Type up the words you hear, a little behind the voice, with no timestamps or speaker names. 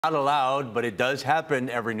Not allowed, but it does happen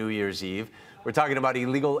every New Year's Eve. We're talking about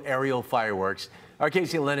illegal aerial fireworks. Our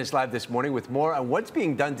Casey and Len is live this morning with more on what's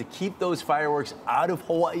being done to keep those fireworks out of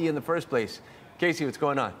Hawaii in the first place. Casey, what's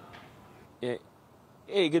going on?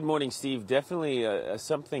 Hey, good morning, Steve. Definitely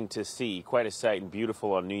something to see. Quite a sight and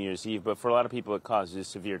beautiful on New Year's Eve, but for a lot of people it causes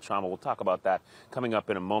severe trauma. We'll talk about that coming up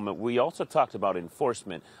in a moment. We also talked about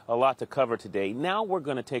enforcement. A lot to cover today. Now we're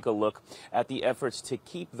going to take a look at the efforts to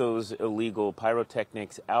keep those illegal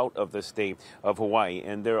pyrotechnics out of the state of Hawaii,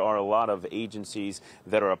 and there are a lot of agencies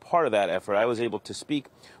that are a part of that effort. I was able to speak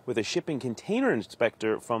with a shipping container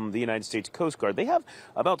inspector from the United States Coast Guard. They have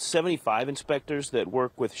about 75 inspectors that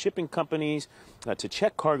work with shipping companies to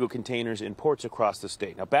check cargo containers in ports across the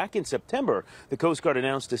state. Now, back in September, the Coast Guard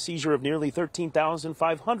announced a seizure of nearly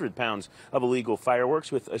 13,500 pounds of illegal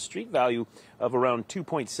fireworks with a street value of around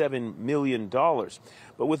 $2.7 million.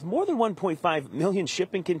 But with more than 1.5 million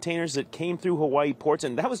shipping containers that came through Hawaii ports,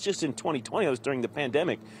 and that was just in 2020, that was during the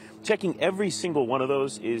pandemic, checking every single one of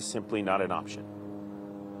those is simply not an option.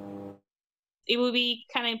 It would be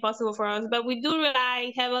kind of impossible for us, but we do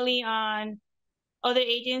rely heavily on other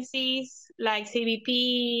agencies like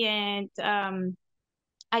CBP and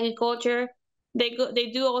agriculture. They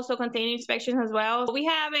do also container inspections as well. We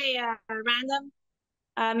have a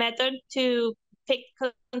random method to pick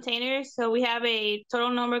containers. So we have a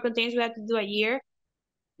total number of containers we have to do a year.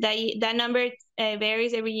 That number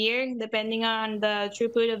varies every year depending on the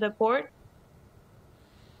throughput of the port.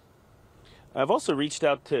 I've also reached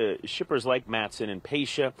out to shippers like Matson and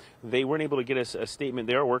Pasha. They weren't able to get us a statement.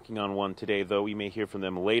 They are working on one today, though. We may hear from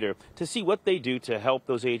them later to see what they do to help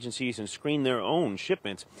those agencies and screen their own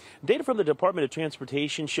shipments. Data from the Department of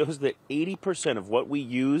Transportation shows that 80% of what we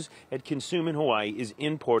use and consume in Hawaii is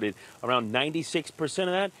imported. Around 96% of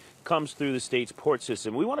that comes through the state's port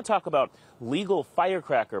system. We want to talk about legal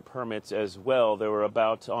firecracker permits as well. There were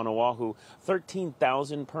about, on Oahu,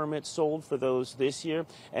 13,000 permits sold for those this year,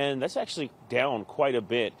 and that's actually down quite a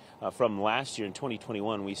bit from last year. In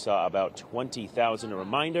 2021, we saw about 20,000. A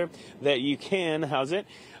reminder that you can,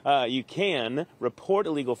 you can report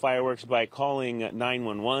illegal fireworks by calling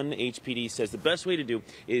 911. HPD says the best way to do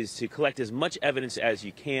is to collect as much evidence as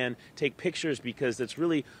you can, take pictures, because that's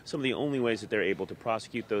really some of the only ways that they're able to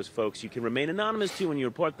prosecute those folks. You can remain anonymous too when you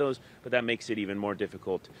report those, but that makes it even more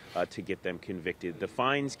difficult to get them convicted. The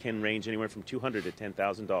fines can range anywhere from $200 to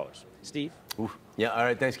 $10,000. Steve? Oof. Yeah, all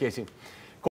right, thanks, Casey.